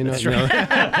obligated. She may not That's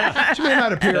right. She may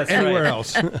not appear That's anywhere right.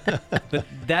 else. But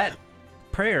that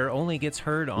prayer only gets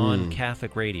heard on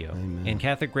Catholic radio. Amen. And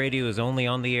Catholic radio is only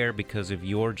on the air because of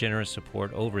your generous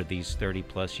support over these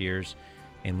 30-plus years.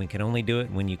 And we can only do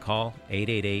it when you call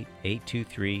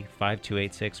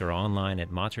 888-823-5286 or online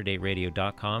at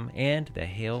MatreDayRadio.com and the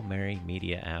Hail Mary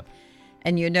Media app.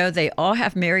 And you know, they all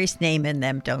have Mary's name in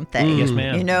them, don't they? Yes,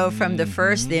 ma'am. You know, from the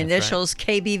first, the initials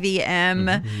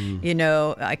KBVM, you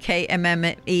know,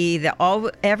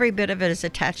 KMME, every bit of it is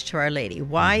attached to Our Lady.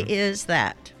 Why is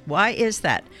that? Why is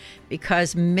that?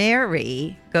 Because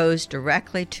Mary goes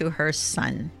directly to her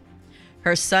son.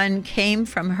 Her son came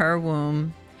from her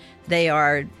womb. They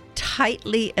are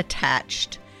tightly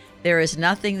attached. There is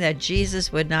nothing that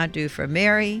Jesus would not do for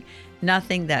Mary,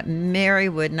 nothing that Mary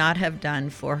would not have done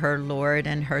for her Lord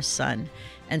and her Son.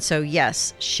 And so,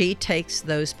 yes, she takes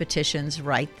those petitions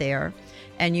right there.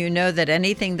 And you know that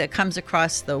anything that comes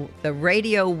across the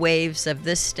radio waves of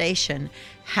this station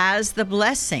has the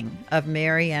blessing of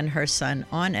Mary and her Son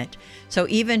on it. So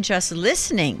even just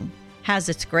listening has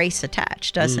its grace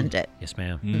attached, doesn't it? Yes,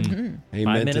 ma'am. Amen 5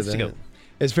 minutes to to that. go.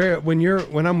 It's very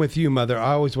when I'm with you, Mother,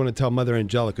 I always want to tell Mother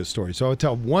Angelica's story. So I'll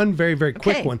tell one very, very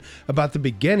quick Okay. one about the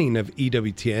beginning of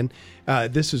EWTN.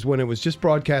 This is when it was just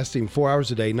broadcasting 4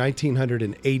 hours a day,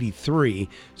 1983.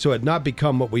 So it had not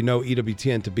become what we know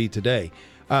EWTN to be today.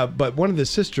 But one of the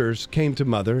sisters came to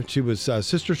Mother. She was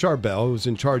Sister Charbel, who was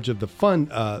in charge of the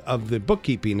fund of the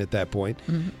bookkeeping at that point.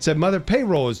 Said, Mother,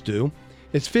 payroll is due.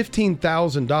 It's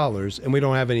 $15,000, and we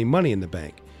don't have any money in the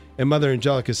bank. And Mother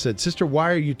Angelica said, Sister,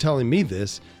 why are you telling me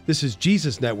this? This is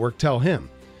Jesus Network. Tell him.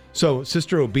 So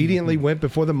Sister obediently went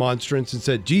before the monstrance and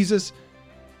said, Jesus,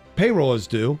 payroll is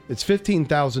due. It's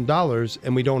 $15,000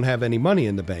 and we don't have any money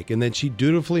in the bank. And then she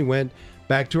dutifully went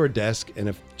back to her desk and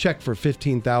a check for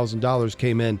 $15,000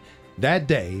 came in that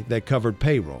day that covered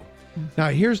payroll. Now,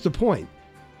 here's the point.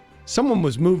 Someone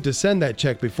was moved to send that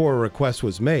check before a request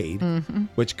was made,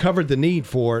 which covered the need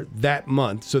for that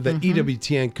month so that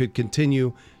EWTN could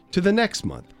continue to the next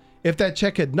month. If that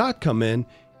check had not come in,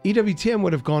 EWTN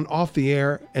would have gone off the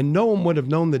air and no one would have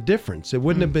known the difference. It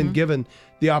wouldn't have been given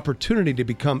the opportunity to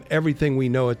become everything we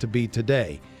know it to be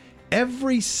today.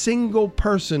 Every single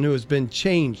person who has been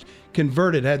changed,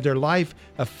 converted, had their life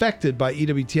affected by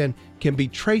EWTN can be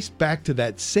traced back to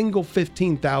that single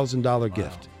 $15,000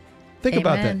 gift. Think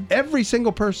about that. Amen. Every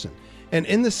single person. And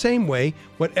in the same way,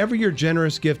 whatever your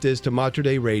generous gift is to Mater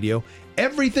Dei Radio,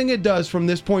 everything it does from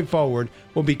this point forward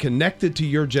will be connected to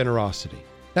your generosity.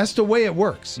 That's the way it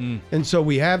works. And so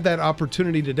we have that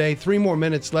opportunity today. 3 more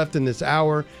minutes left in this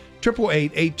hour.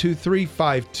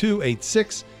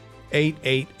 888-823-5286.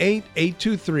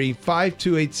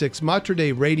 888-823-5286.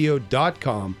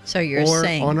 MaterDeiRadio.com. So you're or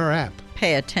saying on our app.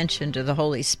 pay attention to the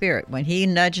Holy Spirit. When he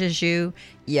nudges you,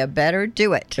 you better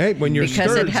do it. Hey, when you're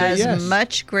because stirred, it say has yes.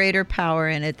 much greater power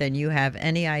in it than you have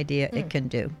any idea it can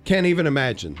do. Can't even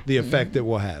imagine the effect it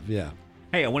will have. Yeah.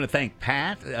 Hey, I want to thank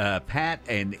Pat. Pat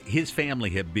and his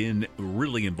family have been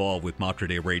really involved with Mater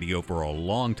Dei Radio for a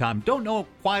long time. Don't know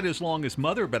quite as long as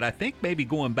Mother, but I think maybe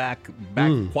going back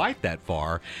quite that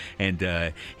far.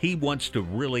 And he wants to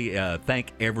really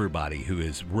thank everybody who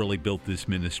has really built this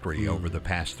ministry over the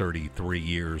past 33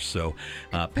 years. So,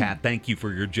 Pat, thank you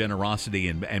for your generosity,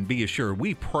 and be assured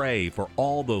we pray for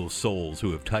all those souls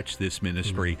who have touched this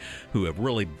ministry, who have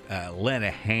really lent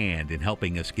a hand in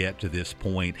helping us get to this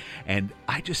point. And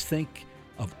I just think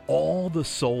of all the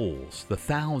souls, the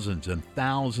thousands and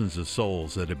thousands of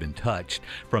souls that have been touched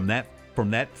from that from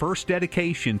that first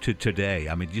dedication to today,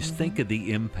 I mean, just think of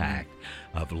the impact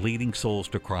of leading souls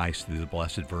to Christ through the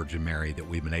Blessed Virgin Mary that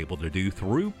we've been able to do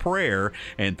through prayer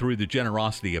and through the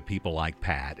generosity of people like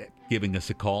Pat. Giving us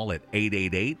a call at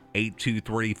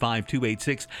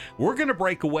 888-823-5286. We're going to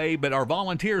break away, but our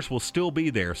volunteers will still be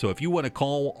there. So if you want to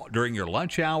call during your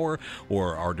lunch hour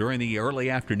or during the early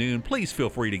afternoon, please feel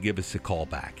free to give us a call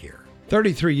back here.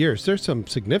 33 years. There's some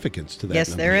significance to that.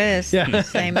 Yes, number. there is. Yeah.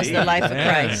 Same as the life of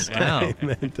Christ. Wow.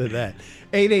 Amen to that.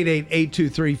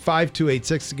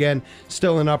 888-823-5286. Again,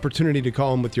 still an opportunity to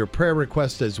call in with your prayer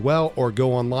request as well, or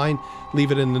go online.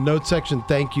 Leave it in the notes section.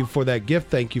 Thank you for that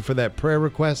gift. Thank you for that prayer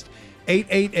request.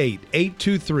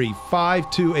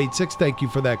 888-823-5286. Thank you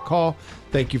for that call.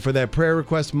 Thank you for that prayer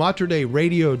request.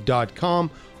 MaterDeiRadio.com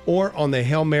or on the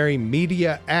Hail Mary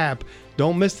Media app.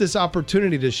 Don't miss this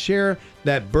opportunity to share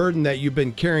that burden that you've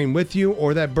been carrying with you,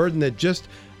 or that burden that just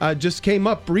came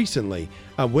up recently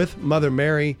with Mother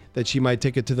Mary, that she might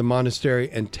take it to the monastery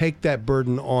and take that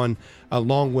burden on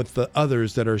along with the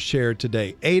others that are shared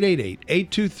today.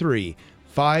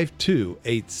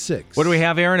 888-823-5286. What do we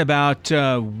have, Aaron? About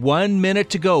 1 minute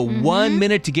to go. 1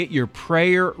 minute to get your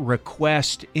prayer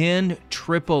request in.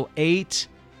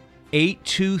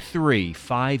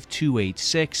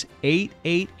 888-823-5286.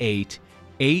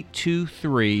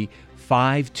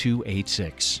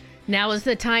 888-823-5286. Now is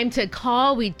the time to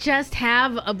call. We just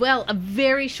have, a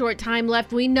very short time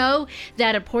left. We know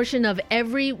that a portion of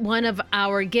every one of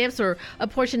our gifts or a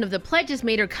portion of the pledges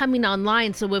made are coming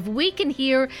online. So if we can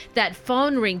hear that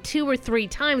phone ring 2 or 3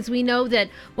 times, we know that,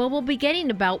 we'll be getting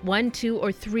about 1, 2,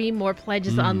 or 3 more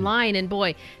pledges online. And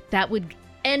boy, that would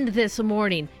end this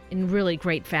morning in really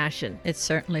great fashion. It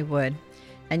certainly would.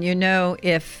 And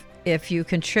if you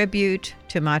contribute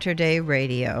to Mater Dei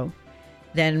Radio,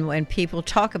 then when people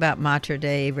talk about Mater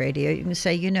Dei Radio, you can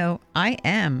say, I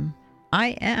am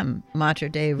Mater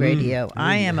Dei Radio.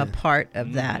 I am a part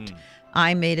of that.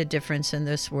 I made a difference in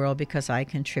this world because I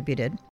contributed.